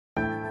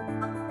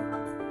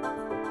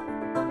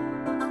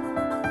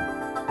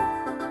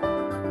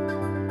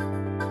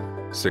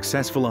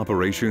Successful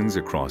operations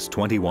across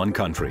 21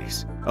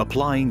 countries,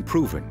 applying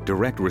proven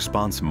direct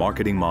response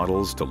marketing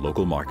models to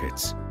local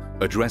markets,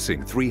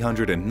 addressing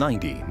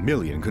 390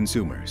 million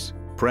consumers,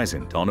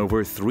 present on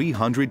over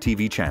 300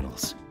 TV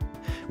channels,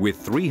 with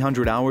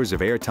 300 hours of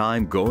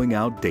airtime going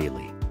out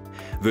daily.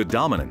 The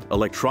dominant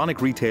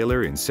electronic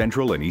retailer in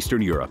Central and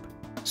Eastern Europe,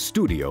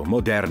 Studio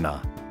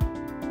Moderna.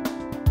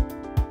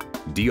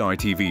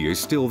 DRTV is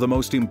still the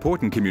most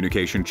important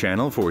communication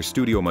channel for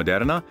Studio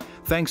Moderna,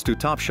 thanks to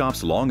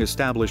Topshop's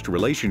long-established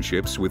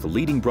relationships with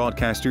leading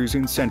broadcasters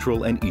in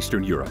Central and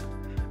Eastern Europe,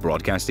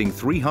 broadcasting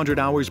 300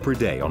 hours per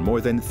day on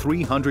more than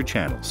 300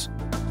 channels.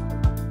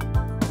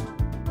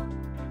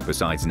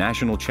 Besides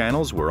national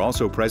channels, we're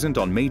also present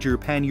on major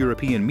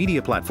pan-European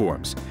media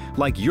platforms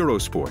like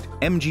Eurosport,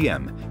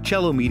 MGM,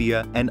 Cello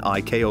Media, and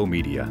IKO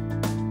Media.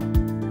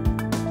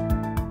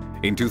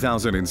 In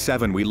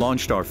 2007, we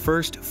launched our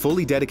first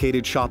fully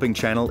dedicated shopping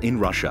channel in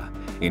Russia.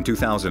 In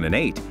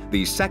 2008,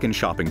 the second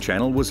shopping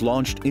channel was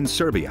launched in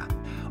Serbia.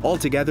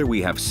 Altogether,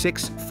 we have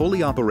 6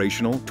 fully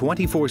operational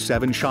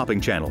 24/7 shopping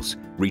channels,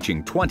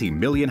 reaching 20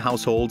 million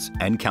households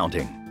and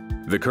counting.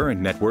 The current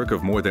network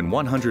of more than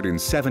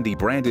 170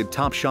 branded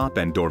Topshop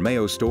and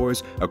Dormeo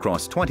stores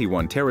across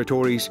 21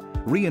 territories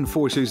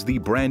reinforces the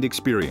brand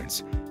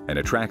experience and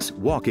attracts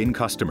walk-in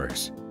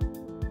customers.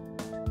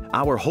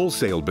 Our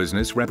wholesale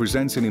business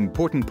represents an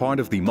important part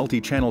of the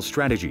multi-channel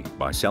strategy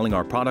by selling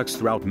our products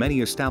throughout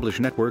many established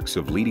networks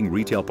of leading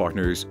retail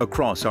partners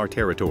across our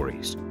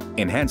territories,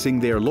 enhancing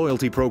their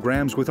loyalty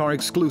programs with our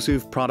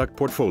exclusive product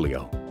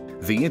portfolio.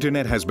 The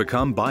Internet has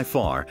become by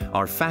far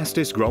our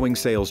fastest growing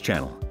sales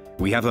channel.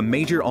 We have a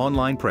major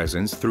online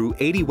presence through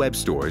 80 web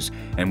stores,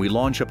 and we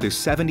launch up to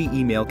 70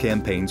 email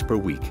campaigns per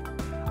week.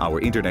 Our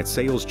internet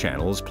sales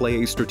channels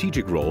play a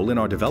strategic role in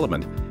our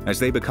development as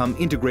they become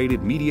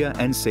integrated media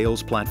and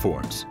sales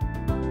platforms.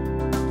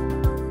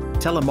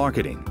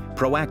 Telemarketing,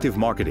 proactive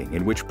marketing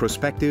in which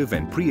prospective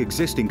and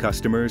pre-existing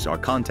customers are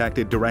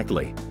contacted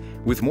directly.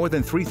 With more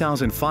than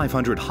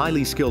 3,500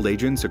 highly skilled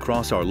agents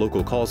across our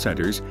local call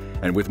centers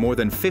and with more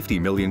than 50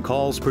 million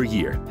calls per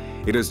year,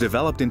 it has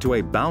developed into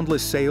a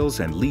boundless sales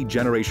and lead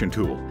generation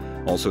tool,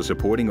 also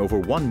supporting over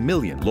 1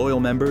 million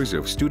loyal members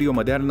of Studio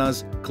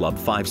Moderna's Club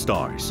 5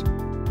 Stars.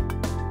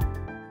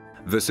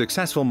 The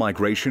successful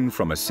migration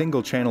from a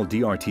single-channel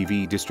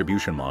DRTV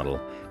distribution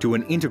model to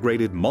an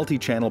integrated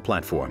multi-channel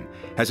platform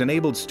has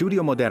enabled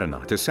Studio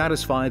Moderna to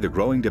satisfy the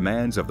growing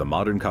demands of the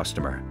modern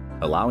customer,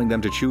 allowing them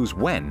to choose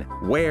when,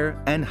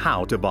 where, and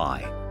how to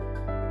buy.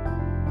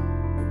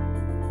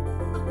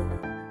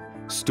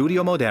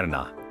 Studio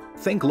Moderna.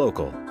 Think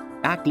local,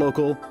 act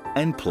local,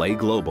 and play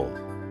global.